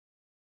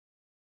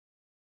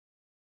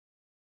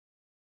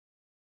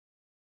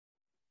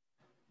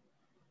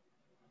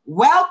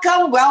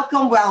Welcome,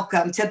 welcome,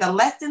 welcome to the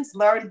Lessons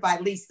Learned by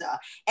Lisa.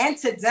 And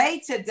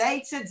today,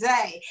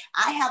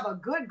 I have a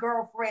good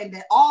girlfriend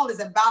that all is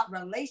about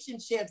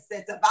relationships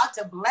that's about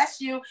to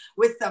bless you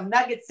with some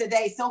nuggets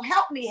today. So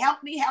help me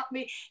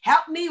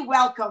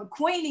welcome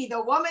Queenie,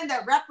 the woman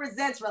that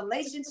represents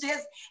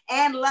relationships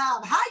and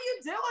love. How you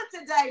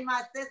doing today,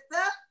 my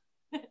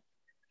sister?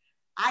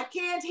 I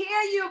can't hear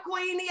you,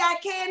 Queenie. I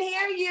can't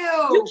hear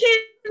you. You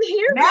can't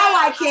hear me. Now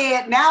I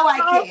can. Now I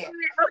can. Okay.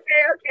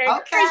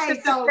 Okay, Hey,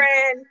 so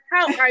friend,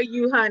 how are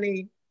you,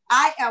 honey?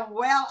 I am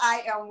well.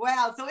 I am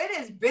well. So it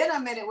has been a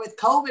minute with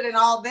COVID and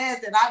all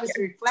this. And I was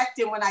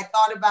reflecting when I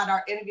thought about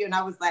our interview and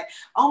I was like,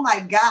 oh my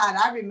God,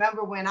 I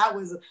remember when I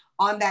was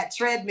on that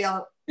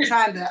treadmill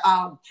trying to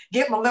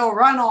get my little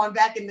run on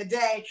back in the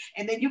day.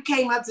 And then you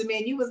came up to me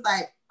and you was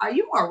like, are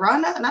you a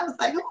runner? And I was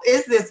like, who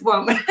is this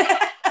woman?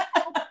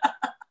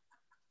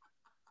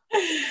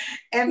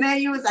 And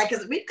then you was like,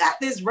 because we've got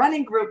this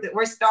running group that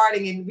we're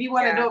starting and we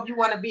want to know if you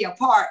want to be a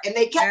part. And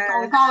they kept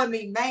on calling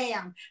me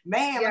ma'am.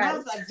 And I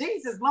was like,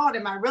 Jesus, Lord,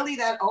 am I really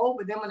that old?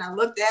 But then when I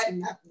looked at it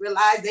and I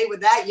realized they were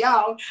that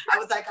young, I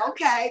was like,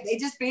 okay, they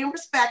just being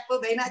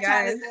respectful. They're not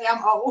trying to say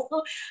I'm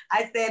old.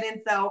 I said,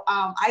 and so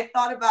I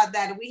thought about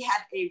that. And we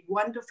had a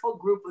wonderful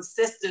group of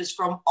sisters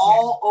from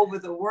all over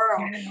the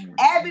world.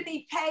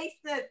 Ebony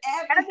Paces.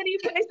 Ebony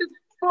Paces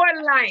for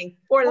life.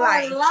 For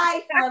life.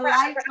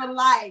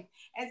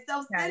 And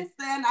so since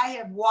then, I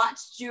have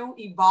watched you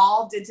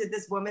evolve into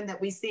this woman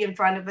that we see in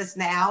front of us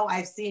now.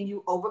 I've seen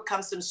you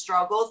overcome some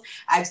struggles.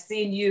 I've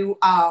seen you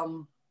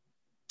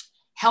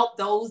help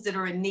those that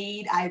are in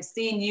need. I've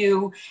seen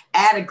you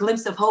add a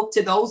glimpse of hope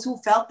to those who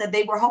felt that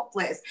they were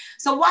hopeless.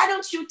 So why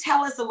don't you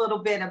tell us a little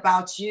bit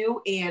about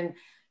you and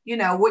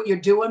what you're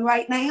doing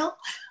right now?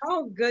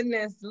 Oh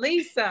goodness,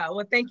 Lisa.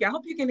 Well, thank you. I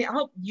hope you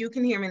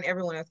can hear me and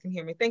everyone else can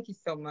hear me. Thank you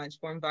so much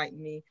for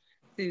inviting me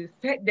to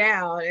sit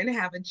down and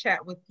have a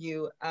chat with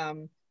you.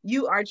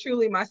 You are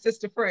truly my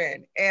sister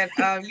friend, and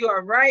you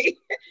are right.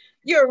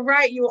 You're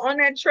right. You're on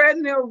that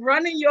treadmill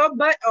running your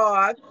butt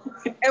off.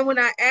 And when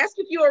I ask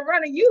if you're a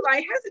runner, you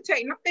like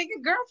hesitating. I'm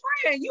thinking,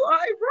 girlfriend, you are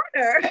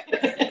a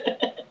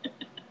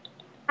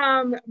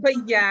runner. But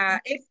yeah,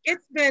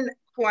 it's been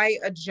quite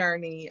a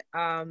journey.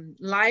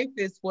 Life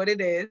is what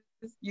it is,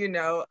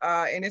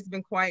 and it's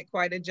been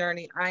quite a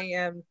journey. I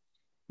am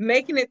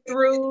making it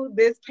through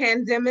this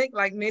pandemic,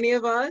 like many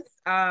of us,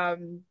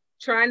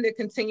 trying to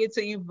continue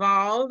to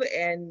evolve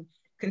and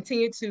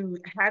continue to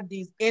have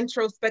these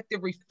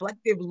introspective,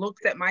 reflective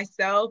looks at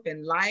myself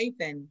and life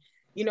and,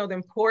 the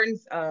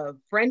importance of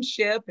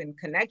friendship and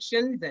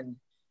connections and,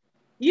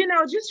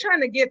 just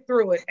trying to get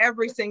through it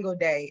every single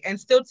day and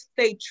still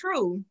stay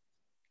true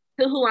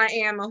to who I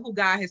am and who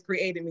God has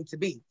created me to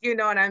be. You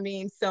know what I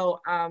mean?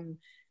 So,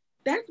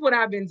 that's what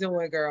I've been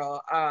doing,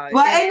 girl.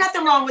 Well, ain't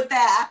nothing wrong with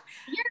that.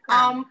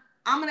 Yeah.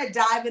 I'm going to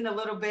dive in a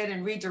little bit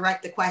and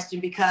redirect the question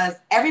because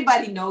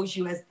everybody knows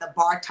you as the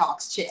Bar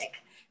Talks chick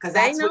because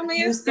that's what you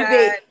used to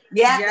be.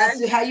 Yeah,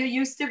 that's how you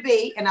used to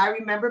be. And I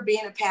remember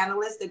being a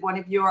panelist at one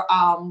of your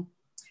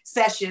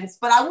sessions.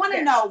 But I want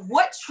to know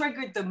what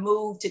triggered the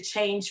move to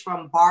change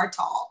from Bar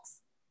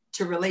Talks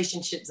to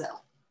Relationship Zone.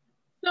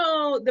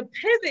 So the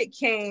pivot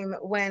came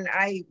when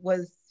I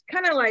was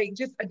kind of like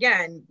just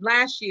again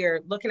last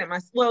year looking at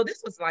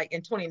this was like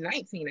in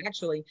 2019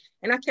 actually,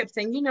 and I kept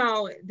saying,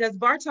 does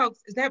Bar Talks,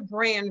 is that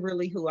brand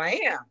really who I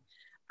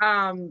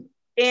am?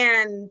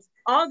 And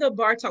although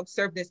Bar Talks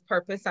served this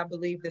purpose, I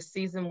believe the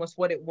season was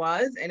what it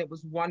was, and it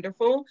was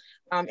wonderful,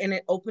 and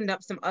it opened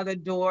up some other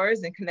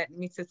doors and connected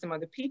me to some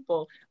other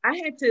people. I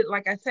had to,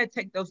 like I said,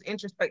 take those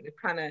introspective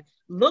kind of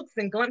looks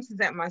and glimpses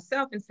at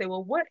myself and say,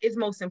 well, what is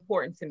most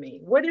important to me?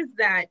 What is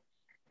that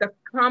the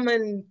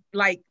common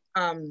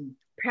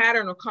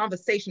pattern or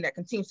conversation that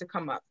continues to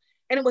come up?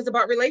 And it was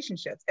about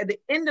relationships. At the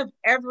end of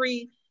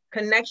every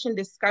connection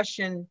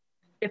discussion,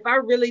 if I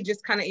really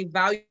just kind of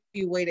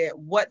evaluated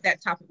what that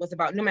topic was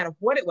about, no matter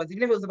what it was,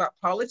 even if it was about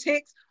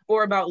politics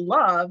or about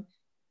love,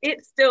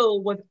 it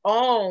still was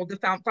all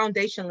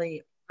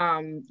foundationally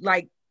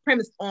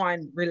premised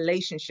on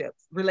relationship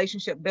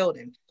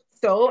building.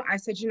 So I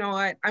said, you know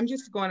what, I'm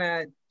just going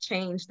to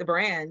change the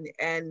brand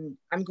and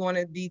I'm going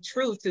to be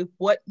true to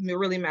what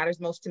really matters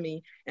most to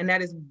me. And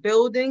that is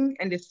building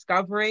and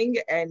discovering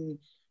and,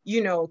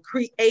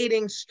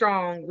 creating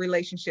strong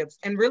relationships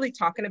and really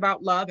talking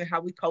about love and how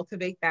we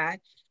cultivate that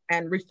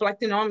and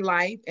reflecting on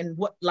life and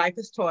what life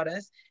has taught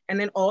us. And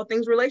then all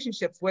things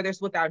relationships, whether it's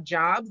with our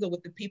jobs or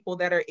with the people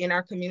that are in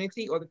our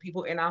community or the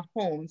people in our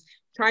homes,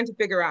 trying to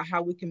figure out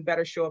how we can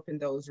better show up in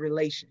those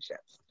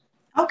relationships.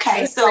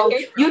 Okay, so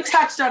you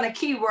touched on a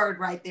key word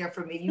right there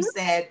for me. You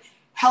said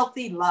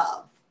healthy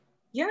love.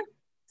 Yeah.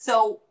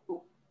 So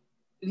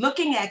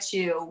looking at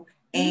you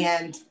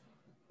and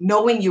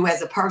knowing you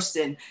as a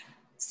person,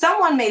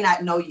 someone may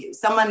not know you.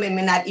 Someone may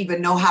not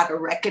even know how to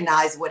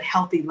recognize what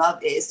healthy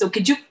love is. So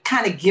could you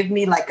kind of give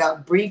me like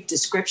a brief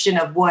description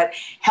of what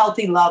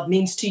healthy love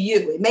means to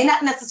you? It may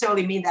not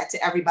necessarily mean that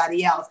to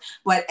everybody else,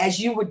 but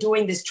as you were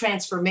doing this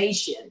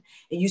transformation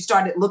and you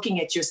started looking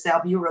at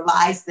yourself, you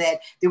realized that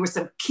there were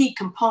some key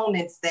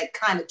components that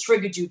kind of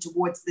triggered you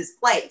towards this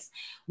place.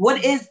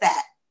 What is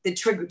that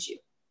triggered you?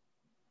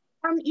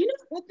 I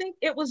think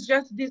it was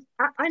just this.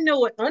 I know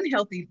what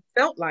unhealthy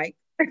felt like.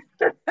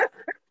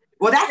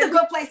 Well, that's a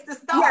good place to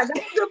start. Yeah,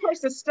 that's a good place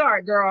to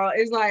start, girl.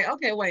 It's like,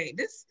 okay, wait,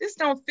 this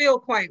don't feel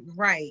quite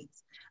right.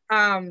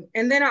 And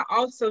then I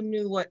also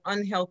knew what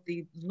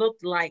unhealthy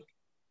looked like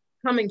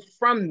coming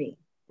from me,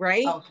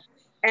 right? Okay.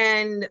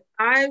 And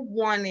I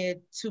wanted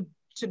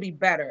to be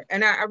better.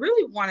 And I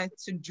really wanted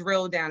to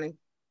drill down, and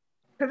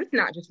because it's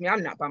not just me,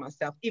 I'm not by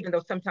myself, even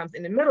though sometimes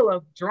in the middle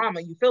of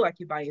drama, you feel like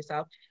you're by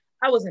yourself.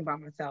 I wasn't by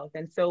myself.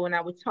 And so when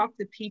I would talk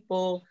to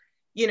people,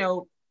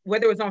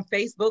 whether it was on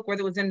Facebook,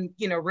 whether it was in,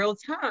 real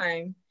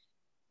time,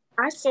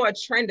 I saw a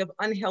trend of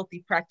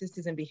unhealthy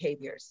practices and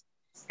behaviors.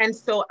 And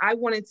so I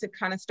wanted to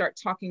kind of start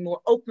talking more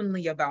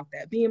openly about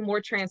that, being more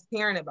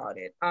transparent about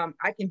it.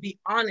 I can be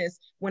honest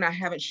when I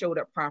haven't showed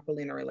up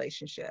properly in a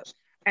relationship.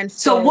 And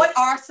so what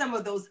are some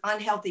of those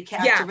unhealthy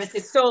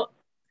characteristics? Yeah,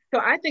 so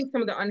I think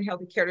some of the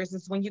unhealthy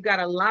characteristics is when you got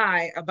to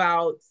lie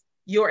about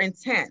your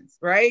intent,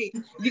 right?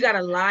 You got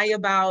to lie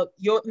about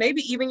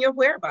maybe even your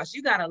whereabouts.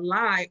 You got to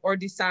lie or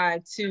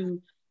decide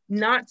to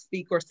not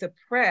speak or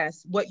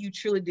suppress what you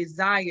truly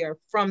desire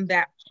from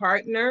that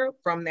partner,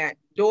 from that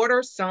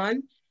daughter,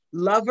 son,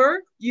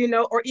 lover,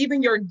 or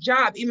even your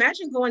job.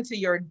 Imagine going to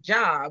your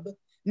job,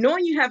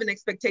 knowing you have an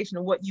expectation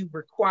of what you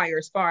require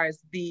as far as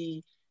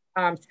the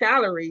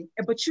salary,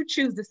 but you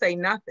choose to say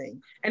nothing.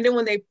 And then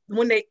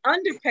when they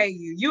underpay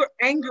you, you're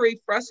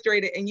angry,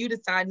 frustrated, and you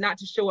decide not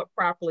to show up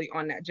properly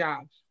on that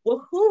job.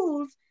 Well,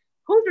 who's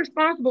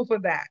responsible for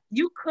that?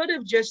 You could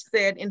have just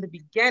said in the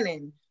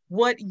beginning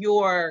what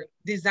your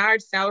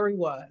desired salary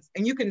was,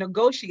 and you can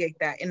negotiate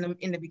that in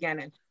the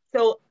beginning.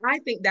 So I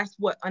think that's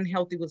what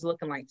unhealthy was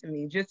looking like to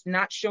me, just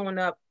not showing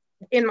up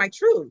in my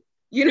truth,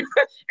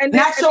 and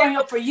not showing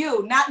up for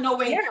you, not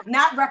knowing,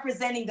 not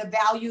representing the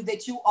value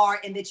that you are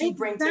and that you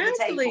bring to the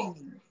table.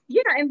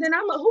 Yeah, and then who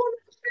am I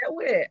upset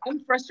with?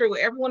 I'm frustrated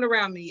with everyone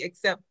around me,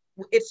 except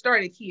it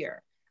started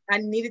here. I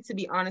needed to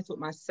be honest with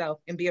myself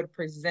and be able to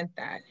present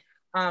that.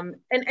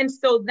 And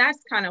so that's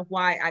kind of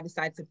why I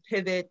decided to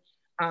pivot.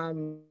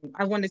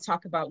 I wanted to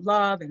talk about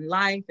love and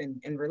life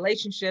and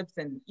relationships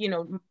and,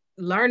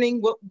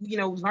 learning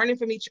learning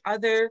from each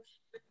other.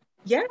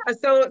 Yeah.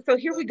 So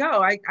here we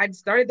go. I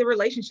started the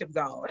relationship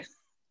zone.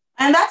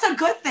 And that's a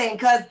good thing,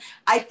 because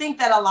I think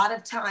that a lot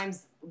of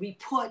times we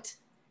put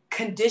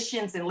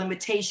conditions and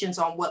limitations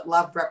on what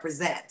love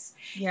represents.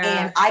 Yeah.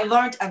 And I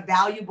learned a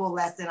valuable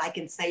lesson I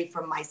can say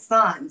from my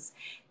sons.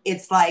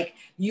 It's like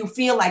you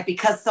feel like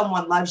because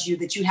someone loves you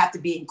that you have to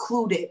be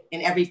included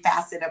in every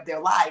facet of their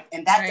life.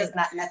 And that does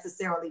not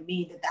necessarily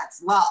mean that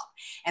that's love.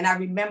 And I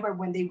remember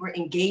when they were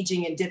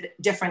engaging in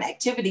different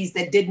activities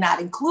that did not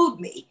include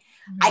me,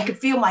 I could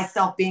feel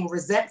myself being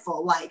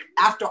resentful. Like,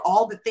 after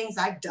all the things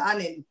I've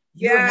done and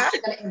you're not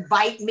going to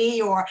invite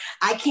me, or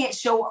I can't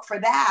show up for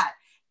that.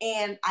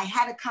 And I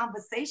had a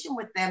conversation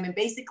with them, and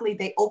basically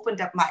they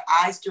opened up my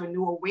eyes to a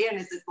new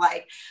awareness. It's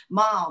like,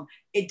 Mom,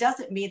 it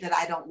doesn't mean that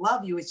I don't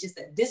love you. It's just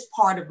that this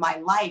part of my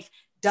life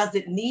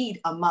doesn't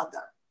need a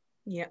mother.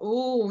 Yeah.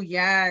 Oh,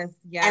 yes.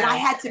 Yes. And I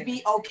had to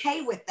be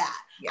okay with that.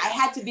 Yes. I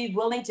had to be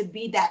willing to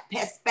be that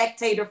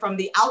spectator from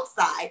the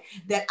outside,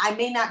 that I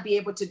may not be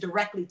able to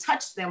directly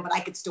touch them, but I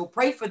could still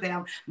pray for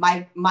them.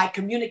 My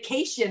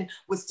communication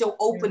was still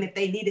open if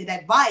they needed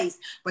advice.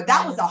 But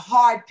that was a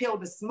hard pill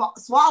to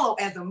swallow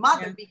as a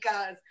mother,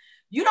 because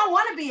you don't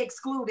want to be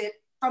excluded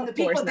from the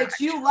people that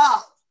you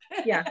love.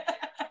 Yeah.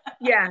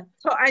 Yeah.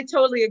 So I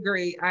totally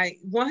agree. I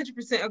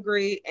 100%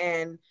 agree.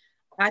 And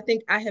I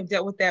think I have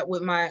dealt with that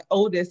with my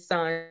oldest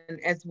son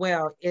as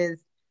well,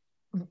 is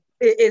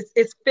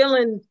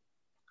feeling,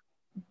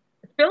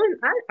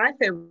 I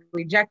said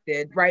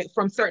rejected, right,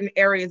 from certain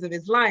areas of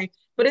his life.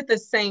 But at the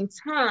same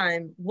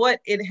time, what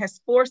it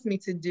has forced me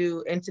to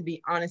do, and to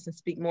be honest and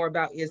speak more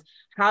about, is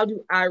how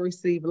do I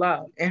receive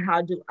love and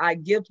how do I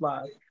give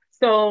love?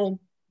 So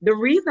the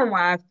reason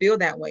why I feel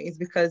that way is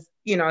because,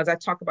 as I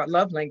talk about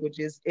love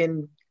languages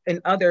in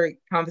other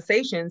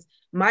conversations,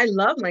 my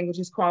love language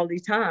is quality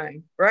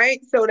time, right?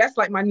 So that's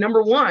like my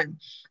number one.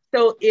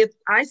 So if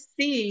I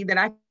see that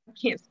I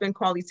can't spend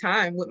quality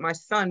time with my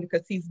son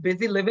because he's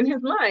busy living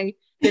his life,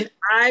 then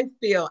I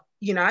feel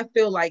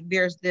like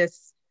there's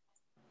this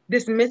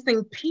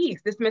missing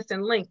piece, this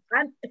missing link.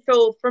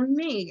 So for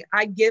me,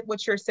 I get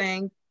what you're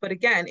saying, but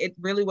again, it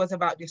really was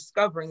about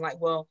discovering, like,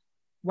 well,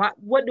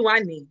 what do I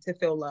need to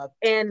feel love?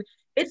 And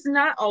it's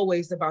not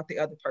always about the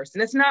other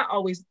person. It's not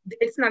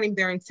even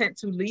their intent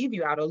to leave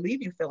you out or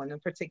leave you feeling a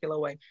particular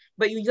way,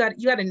 but you got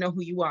to know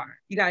who you are.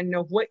 You got to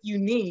know what you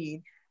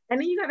need.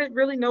 And then you got to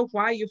really know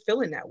why you're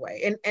feeling that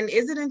way. And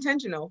is it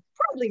intentional?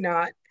 Probably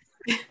not.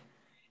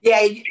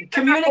 Yeah.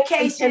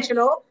 Communication.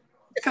 Intentional.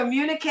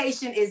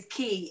 Communication is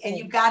key, and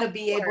you got to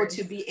be able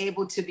to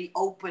be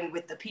open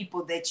with the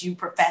people that you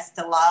profess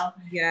to love,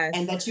 yes,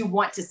 and that you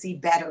want to see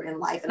better in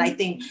life. And I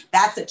think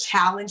that's a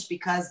challenge,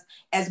 because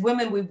as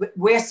women, we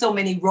wear so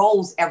many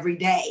roles every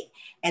day,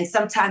 and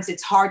sometimes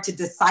it's hard to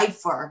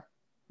decipher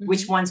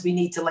which ones we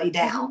need to lay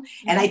down.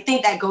 And I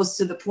think that goes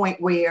to the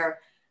point where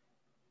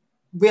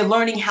we're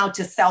learning how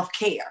to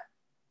self-care,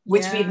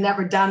 which we've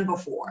never done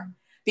before,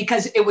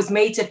 because it was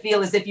made to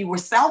feel as if you were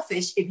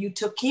selfish if you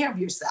took care of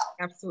yourself.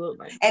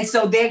 Absolutely. And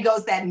so there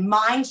goes that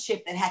mind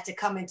shift that had to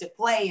come into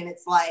play. And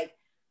it's like,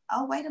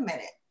 oh, wait a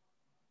minute.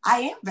 I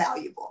am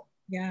valuable.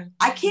 Yeah.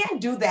 I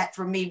can't do that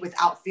for me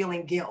without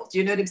feeling guilt.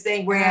 You know what I'm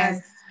saying?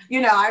 Whereas,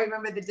 you know, I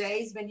remember the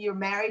days when you were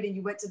married and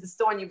you went to the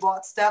store and you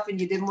bought stuff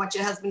and you didn't want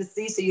your husband to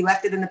see. So you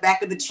left it in the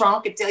back of the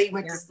trunk until he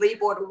went to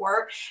sleep or to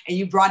work, and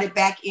you brought it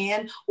back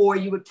in, or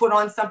you would put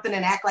on something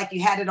and act like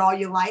you had it all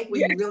your life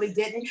when you really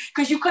didn't,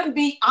 because you couldn't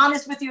be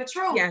honest with your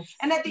truth.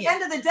 And at the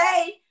end of the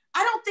day,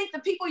 I don't think the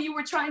people you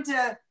were trying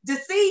to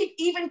deceive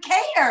even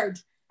cared.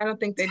 I don't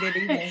think they did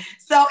either.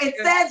 So it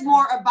says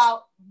more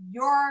about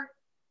your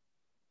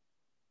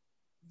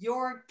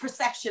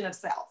perception of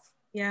self,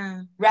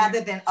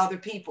 rather than other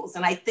people's.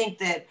 And I think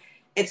that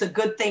it's a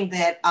good thing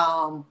that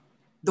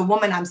the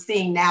woman I'm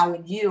seeing now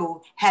in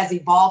you has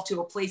evolved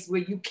to a place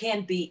where you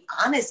can be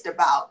honest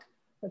about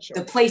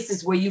the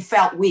places where you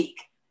felt weak.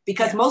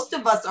 Because most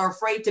of us are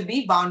afraid to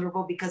be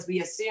vulnerable because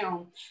we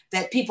assume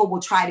that people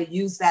will try to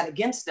use that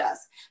against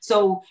us.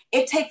 So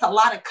it takes a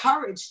lot of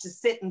courage to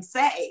sit and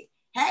say,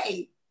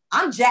 hey,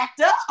 I'm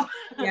jacked up.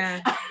 So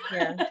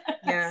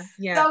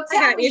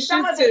tell me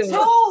some of the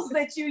tools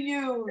that you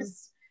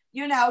use,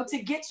 you know, to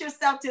get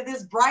yourself to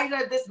this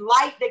brighter, this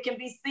light that can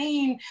be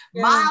seen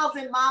miles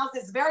and miles.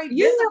 It's very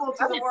visible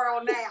to the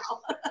world now.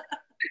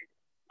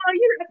 Well,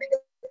 you know, I think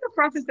it's a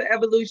process of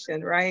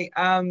evolution, right?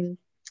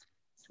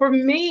 For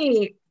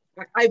me,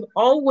 I've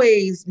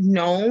always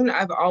known,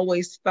 I've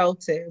always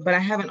felt it, but I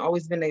haven't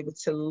always been able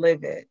to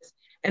live it.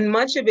 And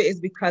much of it is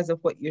because of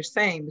what you're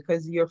saying,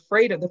 because you're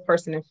afraid of the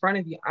person in front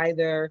of you,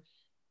 either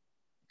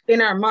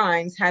in our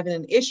minds having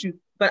an issue.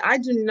 But I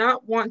do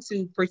not want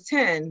to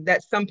pretend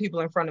that some people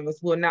in front of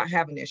us will not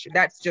have an issue.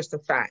 That's just a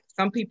fact.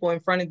 Some people in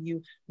front of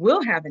you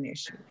will have an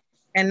issue.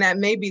 And that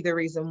may be the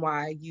reason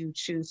why you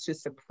choose to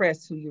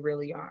suppress who you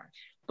really are.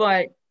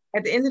 But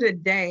at the end of the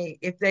day,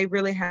 if they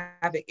really have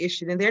an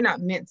issue, then they're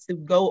not meant to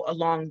go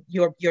along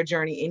your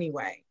journey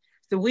anyway.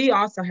 So we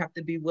also have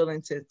to be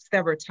willing to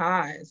sever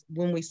ties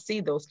when we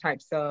see those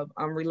types of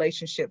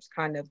relationships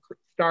kind of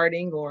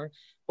starting, or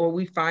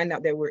we find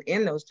out that we're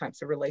in those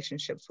types of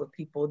relationships with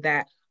people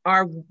that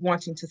are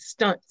wanting to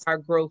stunt our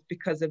growth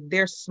because of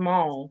their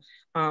small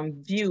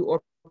view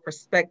or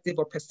perspective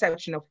or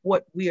perception of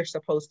what we are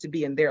supposed to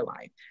be in their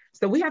life.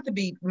 So we have to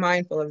be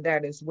mindful of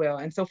that as well.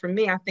 And so for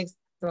me, I think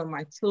some of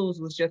my tools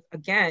was just,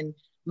 again,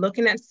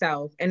 looking at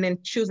self and then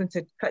choosing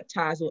to cut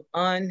ties with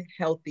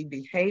unhealthy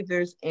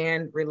behaviors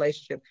and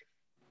relationships.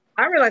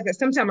 I realize that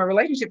sometimes a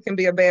relationship can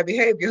be a bad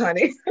behavior,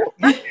 honey.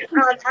 Let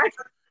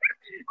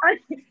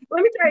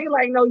me tell you,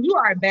 like, no, you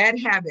are a bad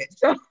habit.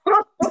 So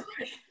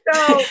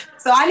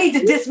I need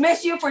to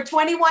dismiss you for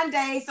 21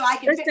 days so I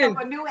can pick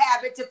up a new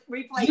habit to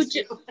replace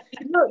you.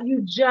 Look,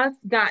 you just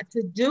got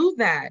to do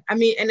that. I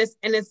mean, and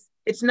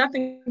it's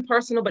nothing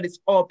personal, but it's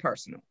all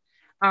personal.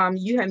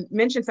 You had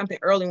mentioned something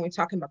earlier when we were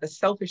talking about the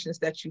selfishness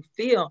that you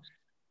feel.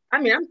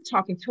 I mean, I'm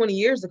talking 20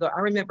 years ago. I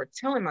remember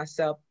telling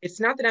myself, it's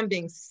not that I'm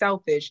being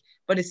selfish,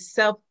 but it's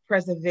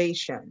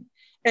self-preservation.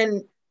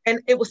 And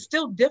it was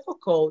still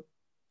difficult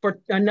for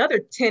another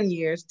 10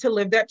 years to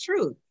live that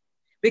truth,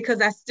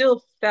 because I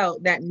still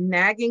felt that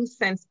nagging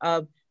sense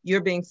of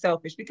you're being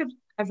selfish. Because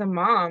as a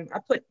mom, I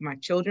put my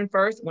children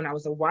first. When I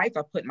was a wife,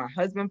 I put my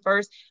husband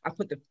first. I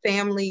put the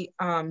family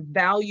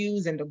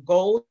values and the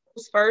goals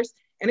first.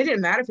 And it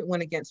didn't matter if it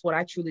went against what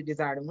I truly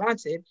desired and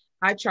wanted.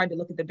 I tried to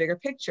look at the bigger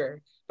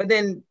picture. But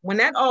then when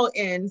that all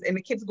ends and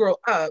the kids grow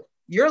up,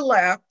 you're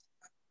left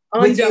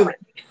undone.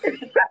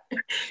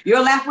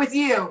 You're left with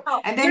you.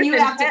 And then you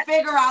have to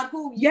figure out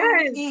who you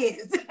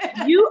is.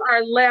 You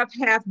are left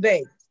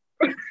half-baked.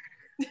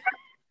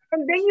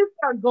 And then you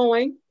start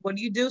going, what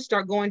do?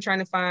 Start going, trying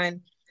to find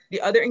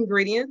the other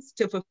ingredients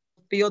to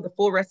fulfill the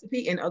full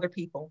recipe in other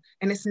people.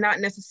 And it's not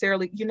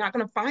necessarily, you're not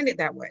going to find it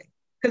that way,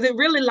 because it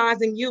really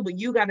lies in you, but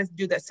you got to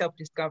do that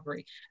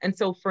self-discovery. And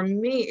so for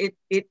me,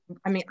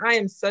 I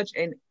am such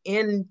an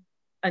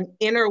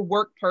inner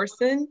work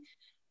person.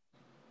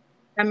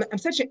 I'm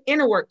such an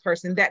inner work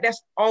person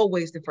that's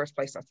always the first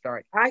place I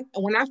start.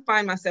 When I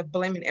find myself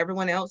blaming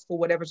everyone else for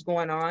whatever's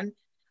going on,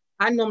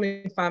 I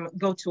normally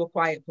go to a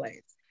quiet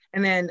place.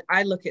 And then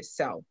I look at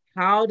self.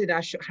 How did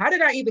I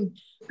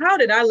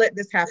let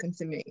this happen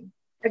to me?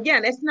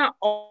 Again, it's not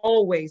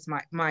always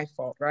my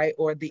fault, right?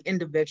 Or the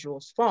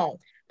individual's fault,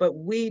 but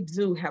we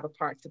do have a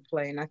part to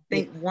play. And I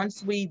think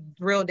once we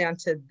drill down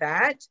to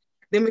that,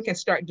 then we can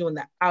start doing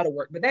the outer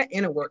work. But that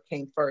inner work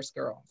came first,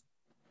 girl.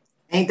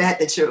 Ain't that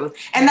the truth?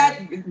 And that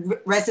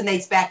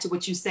resonates back to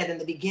what you said in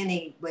the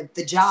beginning with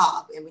the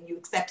job. And when you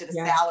accepted a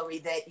salary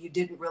that you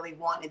didn't really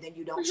want, and then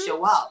you don't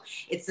show up.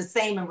 It's the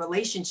same in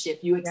relationship.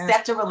 You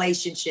accept a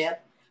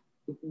relationship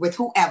with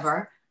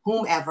whomever,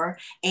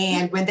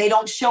 and when they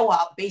don't show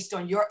up based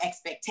on your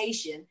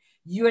expectation,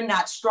 you're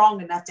not strong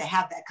enough to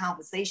have that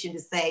conversation to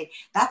say,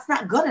 that's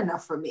not good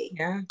enough for me.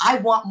 I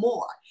want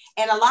more.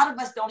 And a lot of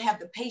us don't have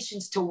the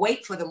patience to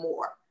wait for the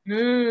more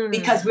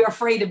because we're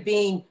afraid of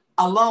being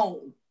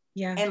alone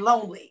and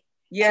lonely.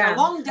 And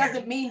alone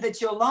doesn't mean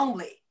that you're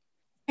lonely.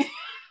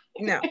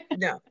 No.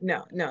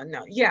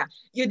 Yeah,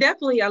 you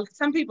definitely,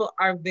 some people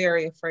are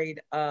very afraid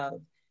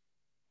of,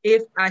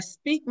 if I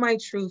speak my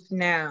truth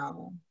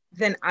now,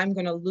 then I'm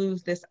going to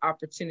lose this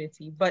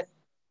opportunity. But,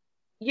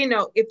 you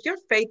know, if your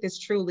faith is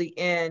truly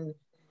in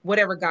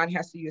whatever God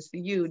has to use for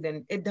you,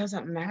 then it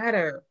doesn't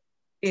matter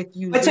if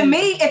you. But to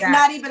me, it's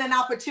not even an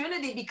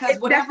opportunity, because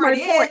whatever it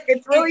is,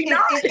 it's really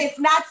not. It's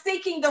not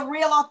seeking the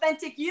real,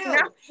 authentic you.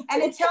 No.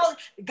 And until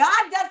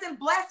God doesn't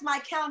bless my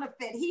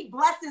counterfeit, He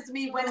blesses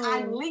me when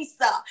I'm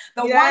Lisa,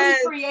 the one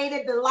He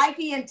created, the life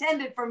He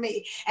intended for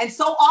me. And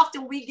so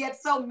often we get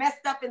so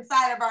messed up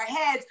inside of our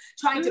heads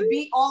trying to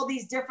be all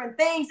these different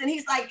things. And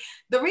He's like,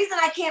 the reason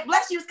I can't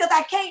bless you is because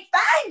I can't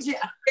find you.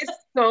 It's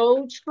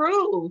so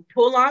true.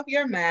 Pull off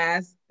your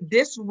mask,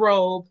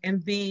 disrobe,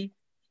 and be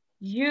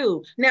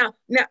you. Now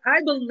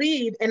I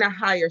believe in a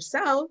higher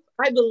self.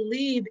 I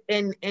believe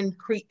in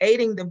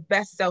creating the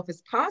best self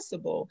as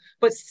possible,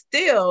 but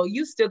still,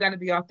 you still got to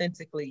be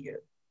authentically you.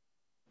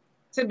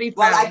 To be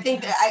well, I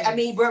think that, I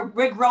mean,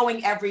 we're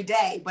growing every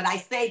day, but I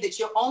say that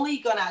you're only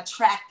going to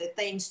attract the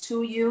things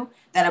to you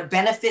that will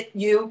benefit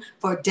you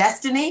for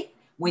destiny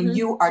when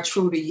you are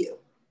true to you.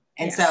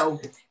 And so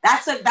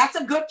that's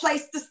a good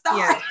place to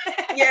start.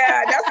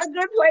 Yeah, that's a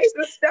good place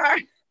to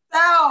start.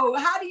 So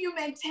how do you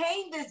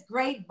maintain this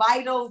great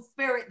vital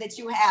spirit that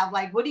you have?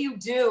 Like, what do you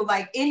do,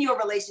 like, in your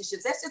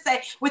relationships? Let's just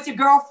say with your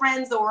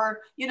girlfriends, or,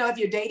 you know, if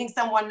you're dating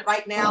someone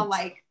right now,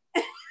 like.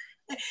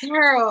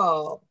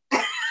 Girl.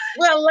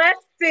 Well,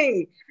 let's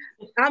see.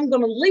 I'm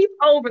going to leap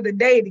over the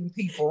dating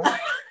people.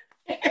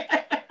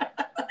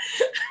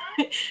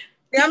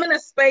 I'm in a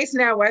space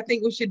now where I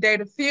think we should date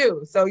a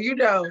few. So, you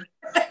know,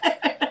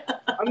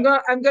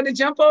 I'm going to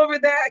jump over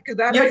that,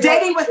 because you're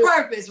dating with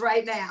purpose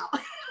right now.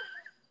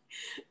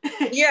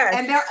 Yes.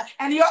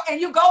 And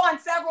you go on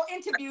several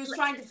interviews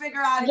trying to figure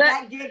out if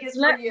that gig is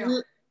for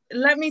you.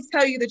 Let me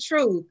tell you the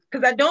truth,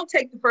 because I don't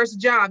take the first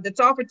job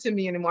that's offered to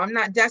me anymore. I'm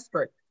not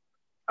desperate.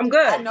 I'm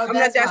good. I'm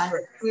not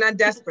desperate. I'm not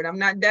desperate. I'm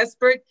not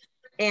desperate.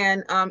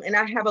 And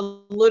I have a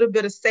little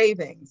bit of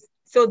savings.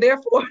 So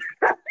therefore,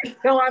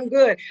 no, I'm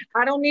good.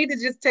 I don't need to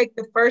just take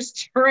the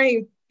first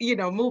train, you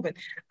know, moving.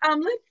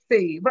 Let's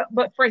see.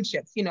 But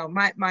friendships, you know,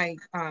 my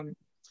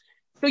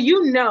so,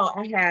 you know,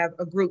 I have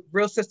a group,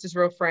 Real Sisters,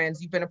 Real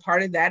Friends. You've been a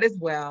part of that as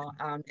well.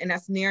 And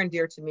that's near and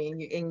dear to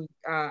me. And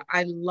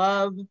I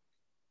love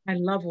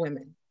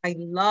women. I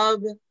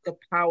love the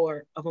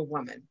power of a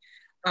woman.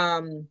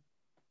 And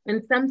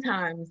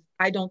sometimes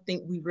I don't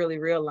think we really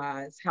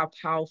realize how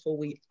powerful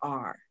we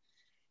are.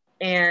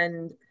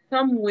 And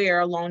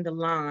somewhere along the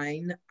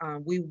line,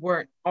 we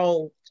weren't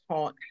all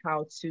taught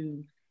how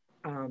to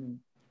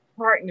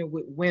partner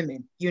with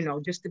women, you know,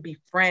 just to be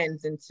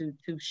friends and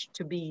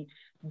to be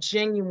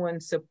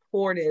genuine,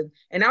 supportive.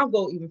 And I'll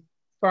go even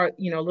far,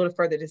 you know, a little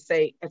further to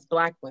say, as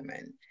Black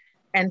women.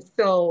 And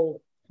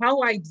so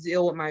how I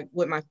deal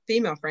with my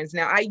female friends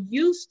now, I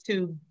used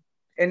to,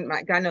 and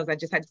my God knows I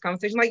just had this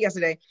conversation like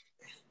yesterday,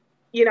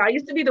 you know, I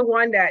used to be the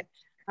one that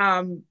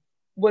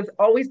was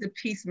always the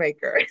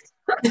peacemaker.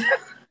 And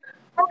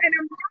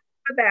I'm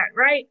for that,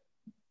 right?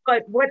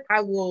 But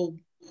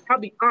I'll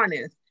be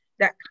honest,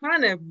 that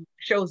kind of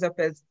shows up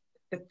as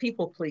the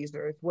people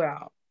pleaser as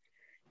well.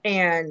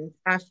 And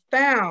I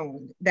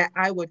found that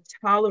I would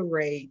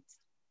tolerate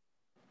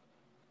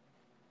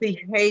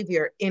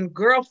behavior in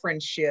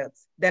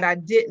girlfriendships that I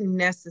didn't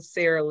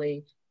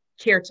necessarily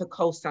care to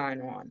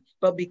co-sign on.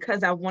 But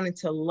because I wanted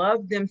to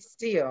love them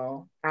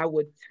still, I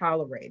would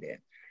tolerate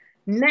it.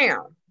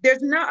 Now,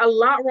 there's not a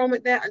lot wrong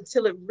with that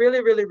until it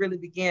really, really, really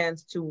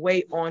begins to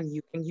weigh on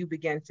you and you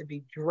begin to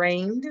be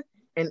drained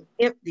and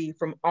empty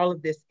from all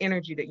of this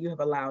energy that you have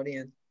allowed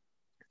in.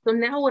 So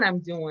now what I'm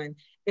doing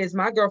is,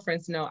 my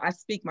girlfriends know I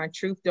speak my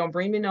truth. Don't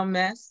bring me no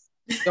mess.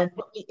 Don't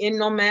put me in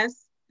no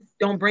mess.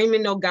 Don't bring me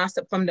no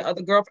gossip from the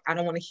other girl. I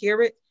don't want to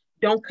hear it.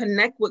 Don't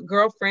connect with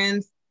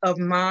girlfriends of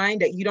mine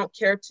that you don't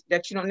care,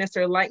 that you don't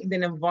necessarily like, and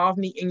then involve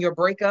me in your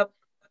breakup.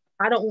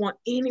 I don't want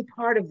any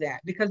part of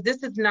that, because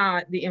this is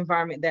not the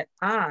environment that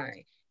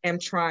I am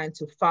trying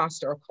to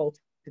foster or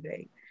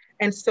cultivate.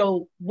 And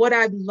so what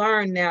I've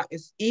learned now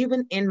is,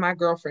 even in my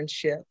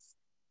girlfriendships,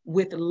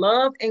 with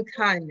love and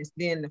kindness,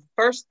 then the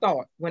first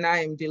thought when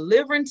I am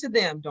delivering to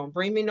them, don't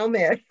bring me no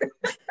mess.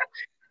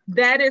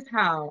 That is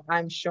how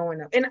I'm showing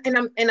up. And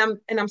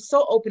I'm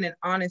so open and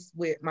honest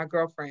with my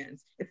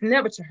girlfriends. It's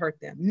never to hurt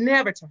them,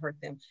 never to hurt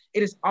them.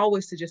 It is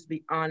always to just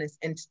be honest.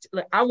 And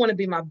I want to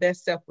be my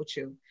best self with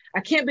you.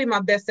 I can't be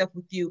my best self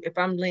with you if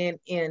I'm laying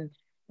in,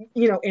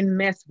 and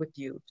mess with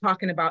you,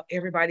 talking about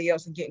everybody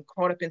else and getting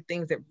caught up in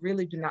things that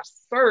really do not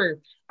serve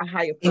a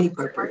higher purpose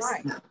in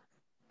my life.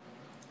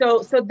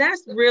 No. So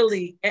that's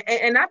really,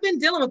 and I've been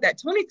dealing with that.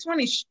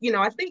 2020,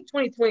 I think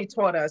 2020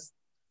 taught us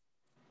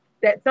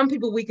that some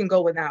people we can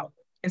go without,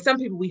 and some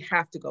people we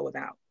have to go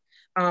without,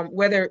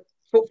 whether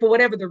for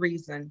whatever the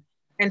reason.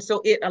 And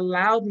so it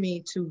allowed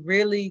me to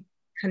really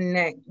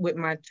connect with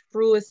my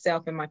truest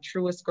self and my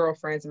truest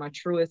girlfriends and my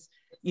truest,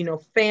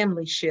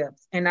 family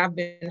ships. And I've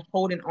been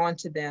holding on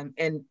to them,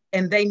 and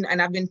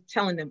I've been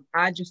telling them,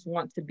 I just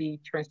want to be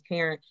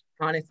transparent,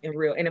 honest, and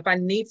real. And if I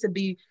need to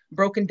be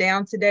broken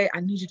down today,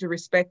 I need you to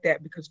respect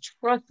that, because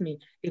trust me,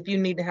 if you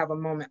need to have a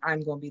moment,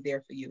 I'm going to be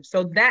there for you.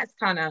 So that's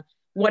kind of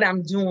what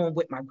I'm doing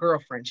with my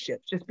girlfriendship,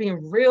 just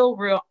being real,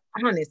 real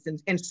honest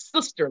and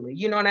sisterly.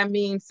 You know what I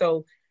mean?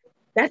 So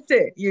that's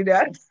it,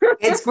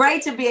 It's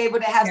great to be able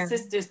to have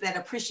sisters that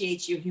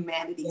appreciate your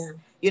humanities,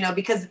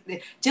 because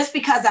just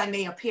because I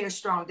may appear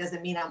strong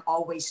doesn't mean I'm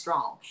always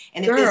strong.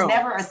 And if there's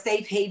never a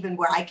safe haven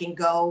where I can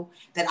go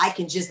that I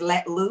can just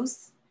let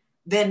loose,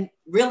 then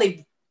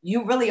really,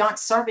 you really aren't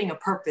serving a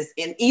purpose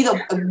in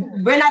either.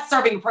 We're not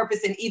serving a purpose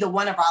in either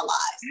one of our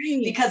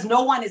lives, because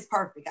no one is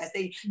perfect. I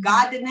say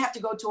God didn't have to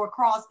go to a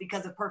cross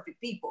because of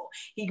perfect people.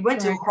 He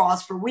went to a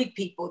cross for weak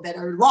people that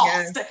are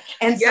lost.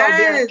 And so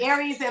there are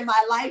areas in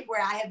my life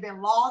where I have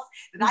been lost,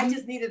 that I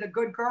just needed a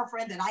good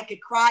girlfriend that I could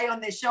cry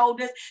on their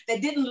shoulders,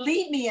 that didn't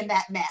leave me in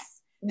that mess.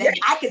 That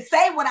I could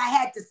say what I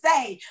had to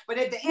say, but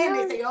at the end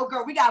they say, oh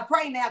girl, we got to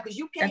pray now, because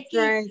you can't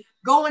keep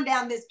going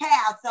down this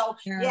path. So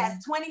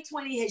yes,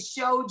 2020 has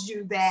showed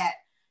you that,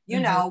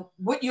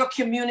 what your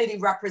community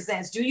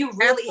represents. Do you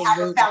really have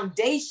a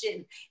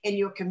foundation in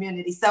your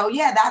community? So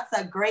yeah, that's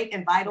a great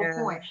and vital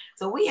point.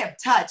 So we have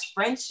touched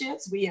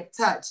friendships, we have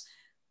touched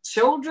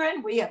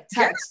children, we have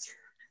touched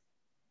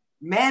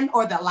men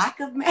or the lack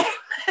of men.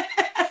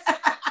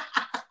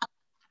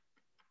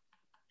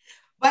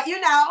 But,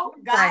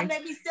 God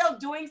may be still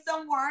doing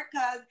some work,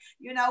 because,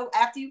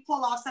 after you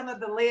pull off some of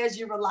the layers,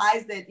 you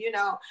realize that,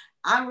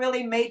 I'm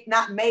really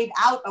not made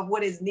out of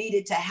what is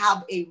needed to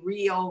have a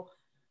real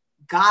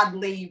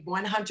godly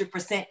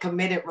 100%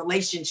 committed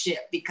relationship,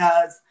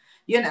 because,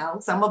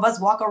 some of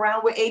us walk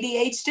around with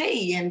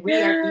ADHD and we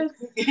are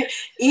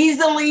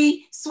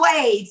easily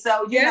swayed.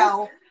 So,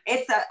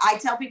 I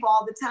tell people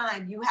all the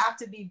time, you have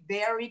to be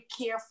very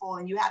careful,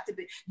 and you have to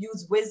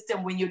use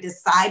wisdom when you're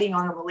deciding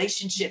on a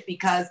relationship,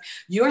 because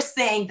you're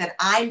saying that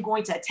I'm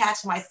going to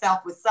attach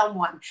myself with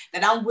someone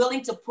that I'm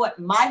willing to put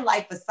my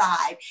life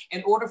aside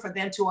in order for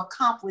them to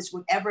accomplish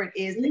whatever it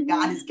is that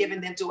God has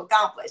given them to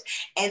accomplish.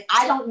 And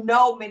I don't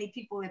know many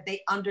people if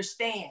they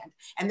understand.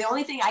 And the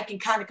only thing I can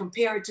kind of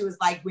compare it to is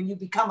like when you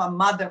become a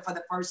mother for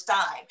the first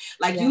time,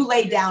 like you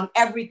lay down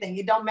everything.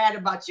 It don't matter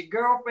about your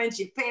girlfriends,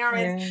 your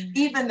parents,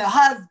 even the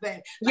husband.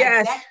 Like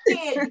that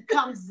kid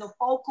becomes the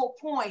focal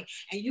point,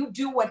 and you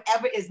do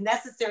whatever is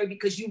necessary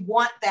because you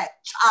want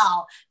that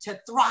child to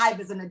thrive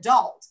as an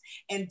adult.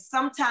 And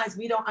sometimes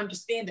we don't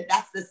understand that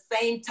that's the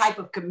same type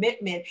of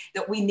commitment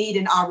that we need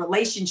in our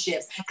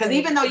relationships. Because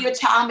even though your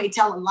child may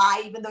tell a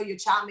lie, even though your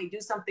child may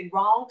do something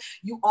wrong,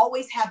 you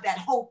always have that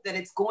hope that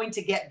it's going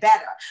to get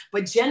better.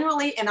 But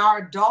generally in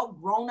our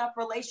adult grown-up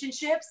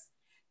relationships,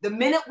 the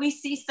minute we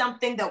see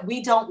something that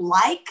we don't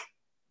like,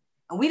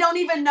 and we don't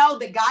even know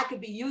that God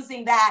could be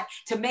using that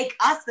to make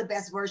us the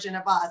best version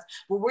of us,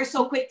 but we're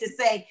so quick to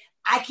say,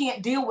 I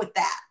can't deal with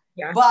that.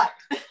 But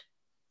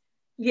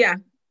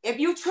if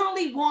you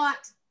truly want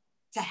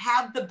to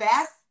have the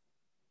best,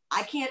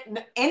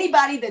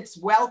 anybody that's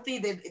wealthy,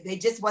 they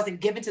just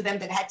wasn't given to them,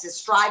 that had to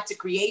strive to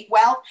create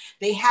wealth.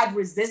 They had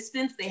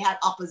resistance, they had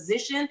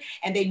opposition,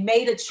 and they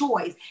made a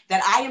choice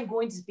that I am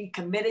going to be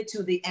committed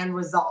to the end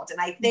result. And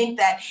I think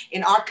that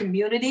in our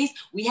communities,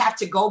 we have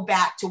to go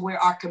back to where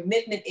our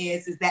commitment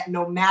is that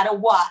no matter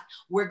what,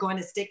 we're going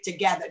to stick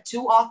together.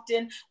 Too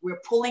often,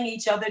 we're pulling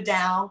each other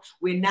down.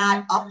 We're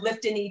not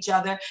uplifting each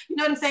other. You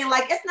know what I'm saying?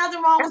 Like, it's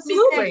nothing wrong with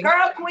me saying,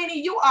 girl, Queenie,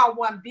 you are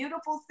one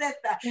beautiful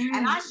sister.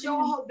 And I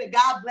sure hope that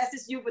God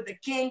blesses you with a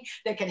king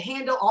that can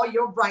handle all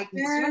your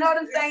brightness. You know what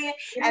I'm saying?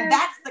 And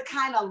that's the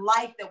kind of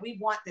life that we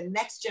want the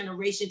next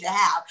generation to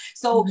have.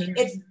 So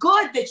it's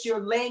good that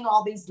you're laying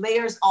all these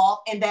layers off,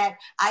 and that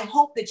I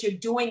hope that you're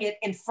doing it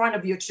in front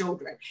of your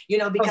children,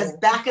 because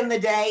back in the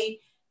day,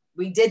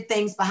 we did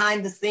things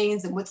behind the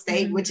scenes and which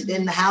stayed, which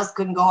in the house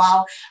couldn't go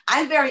out.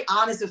 I'm very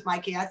honest with my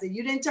kids. I said,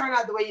 you didn't turn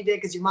out the way you did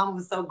because your mama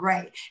was so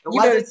great. It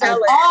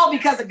wasn't all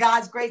because of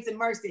God's grace and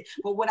mercy.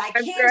 But what I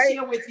can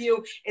share with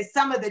you is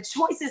some of the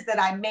choices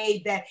that I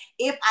made, that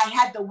if I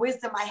had the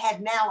wisdom I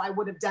had now, I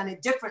would have done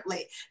it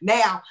differently.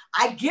 Now,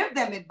 I give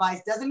them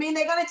advice. Doesn't mean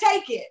they're going to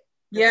take it.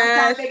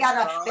 Sometimes they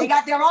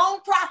got their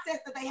own process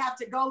that they have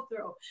to go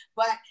through.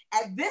 But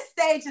at this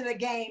stage of the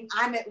game,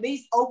 I'm at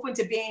least open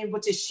to being able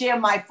to share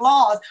my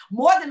flaws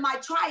more than my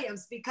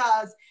triumphs,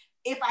 because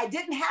if I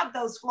didn't have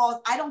those flaws,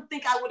 I don't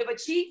think I would have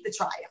achieved the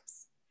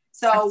triumphs.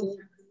 So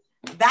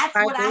That's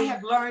what I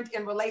have learned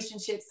in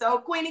relationships. So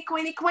Queenie,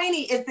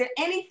 is there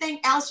anything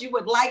else you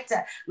would like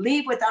to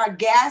leave with our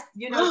guests?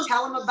 You know,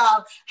 tell them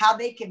about how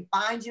they can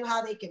find you,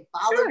 how they can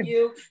follow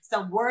you,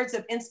 some words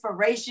of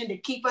inspiration to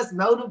keep us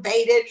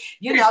motivated,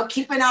 you know,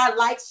 keeping our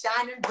lights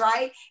shining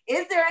bright.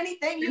 Is there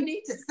anything you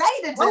need to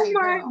say today? Oh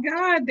my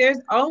God,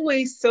 there's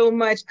always so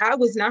much. I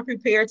was not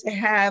prepared to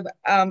have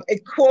a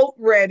quote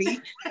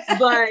ready,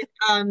 but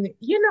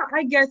you know,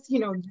 I guess, you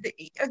know,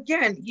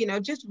 again, you know,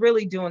 just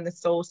really doing the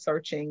soul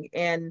searching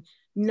and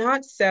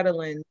not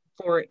settling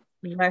for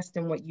less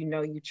than what you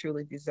know you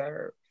truly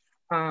deserve.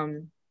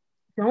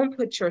 Don't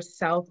put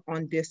yourself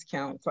on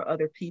discount for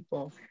other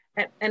people.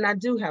 And I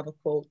do have a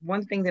quote.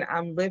 One thing that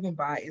I'm living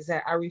by is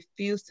that I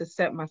refuse to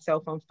set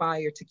myself on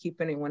fire to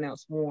keep anyone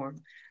else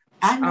warm.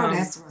 I know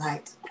that's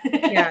right.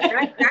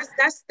 Yeah,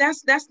 that's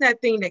that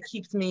thing that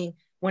keeps me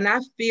when I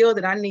feel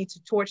that I need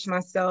to torch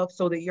myself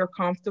so that you're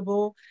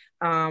comfortable.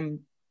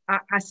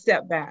 I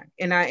step back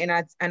and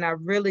I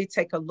really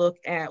take a look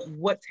at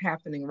what's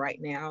happening right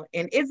now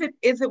and is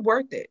it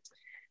worth it?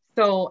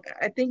 So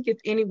I think if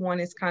anyone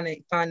is kind of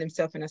find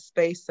themselves in a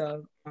space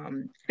of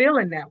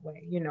feeling that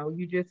way, you know,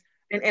 you just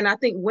and I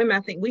think women, I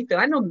think we feel,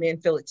 I know men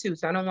feel it too.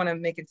 So I don't want to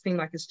make it seem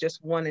like it's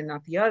just one and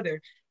not the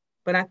other.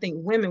 But I think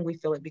women, we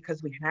feel it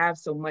because we have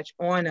so much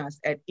on us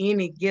at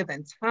any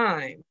given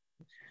time.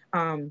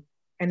 And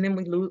then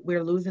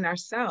we're losing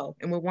ourselves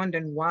and we're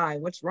wondering why,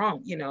 what's wrong,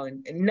 you know,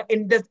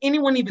 and does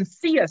anyone even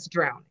see us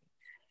drowning,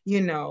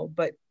 you know,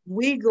 but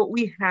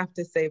we have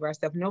to save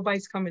ourselves.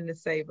 Nobody's coming to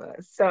save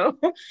us. So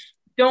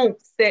don't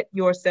set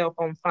yourself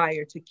on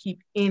fire to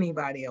keep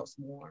anybody else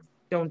warm.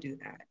 Don't do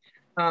that.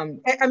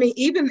 I mean,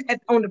 even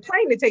on the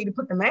plane, they tell you to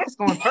put the mask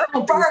on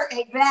first.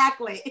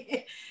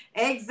 Exactly.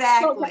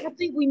 So I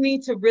think we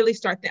need to really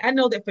start that. I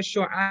know that for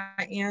sure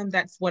I am.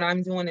 That's what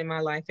I'm doing in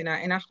my life. And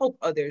I hope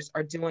others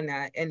are doing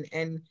that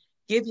and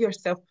give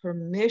yourself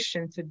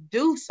permission to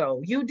do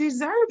so. You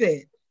deserve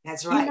it.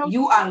 That's right. You know,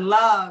 you are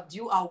loved.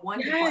 You are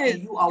wonderful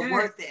and you are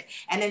worth it.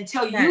 And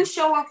until you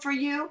show up for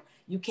you,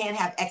 you can't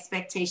have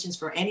expectations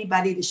for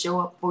anybody to show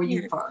up for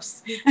you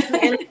first.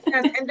 and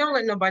don't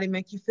let nobody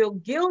make you feel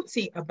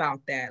guilty about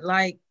that.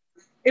 Like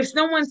if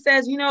someone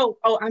says, you know,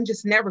 oh, I'm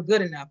just never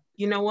good enough.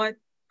 You know what?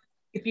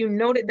 If you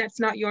know that that's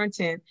not your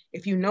intent,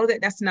 if you know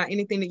that that's not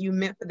anything that you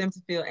meant for them to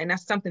feel, and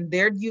that's something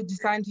you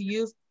decide to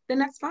use, then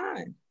that's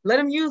fine. Let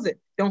them use it.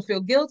 Don't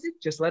feel guilty.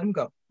 Just let them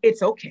go.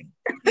 It's okay.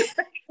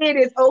 It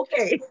is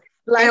okay.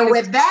 And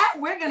with that,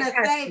 we're going to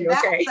say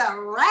that's a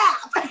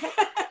wrap.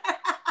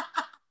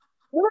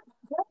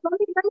 Let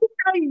me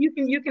tell you,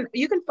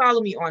 you can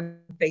follow me on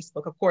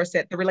Facebook, of course,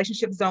 at the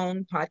Relationship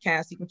Zone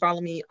podcast. You can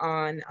follow me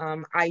on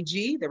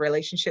IG, the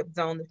Relationship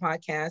Zone, the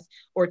podcast,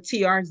 or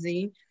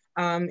TRZ.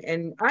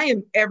 And I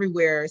am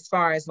everywhere as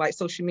far as like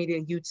social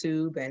media,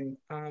 YouTube, and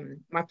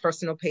my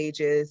personal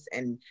pages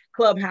and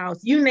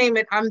Clubhouse, you name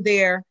it, I'm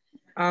there.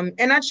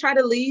 And I try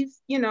to leave,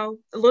 you know,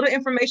 a little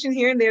information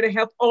here and there to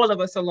help all of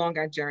us along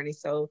our journey.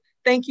 So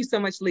thank you so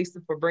much,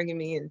 Lisa, for bringing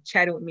me and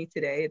chatting with me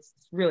today. It's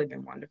really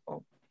been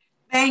wonderful.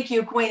 Thank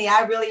you, Queenie.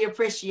 I really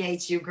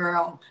appreciate you,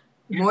 girl.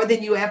 More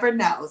than you ever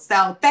know.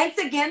 So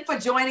thanks again for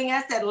joining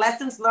us at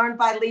Lessons Learned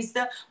by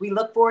Lisa. We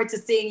look forward to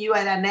seeing you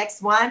at our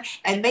next one.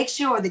 And make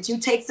sure that you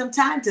take some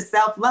time to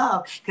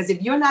self-love. Because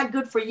if you're not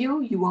good for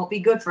you, you won't be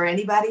good for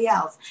anybody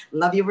else.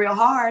 Love you real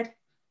hard.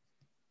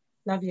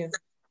 Love you.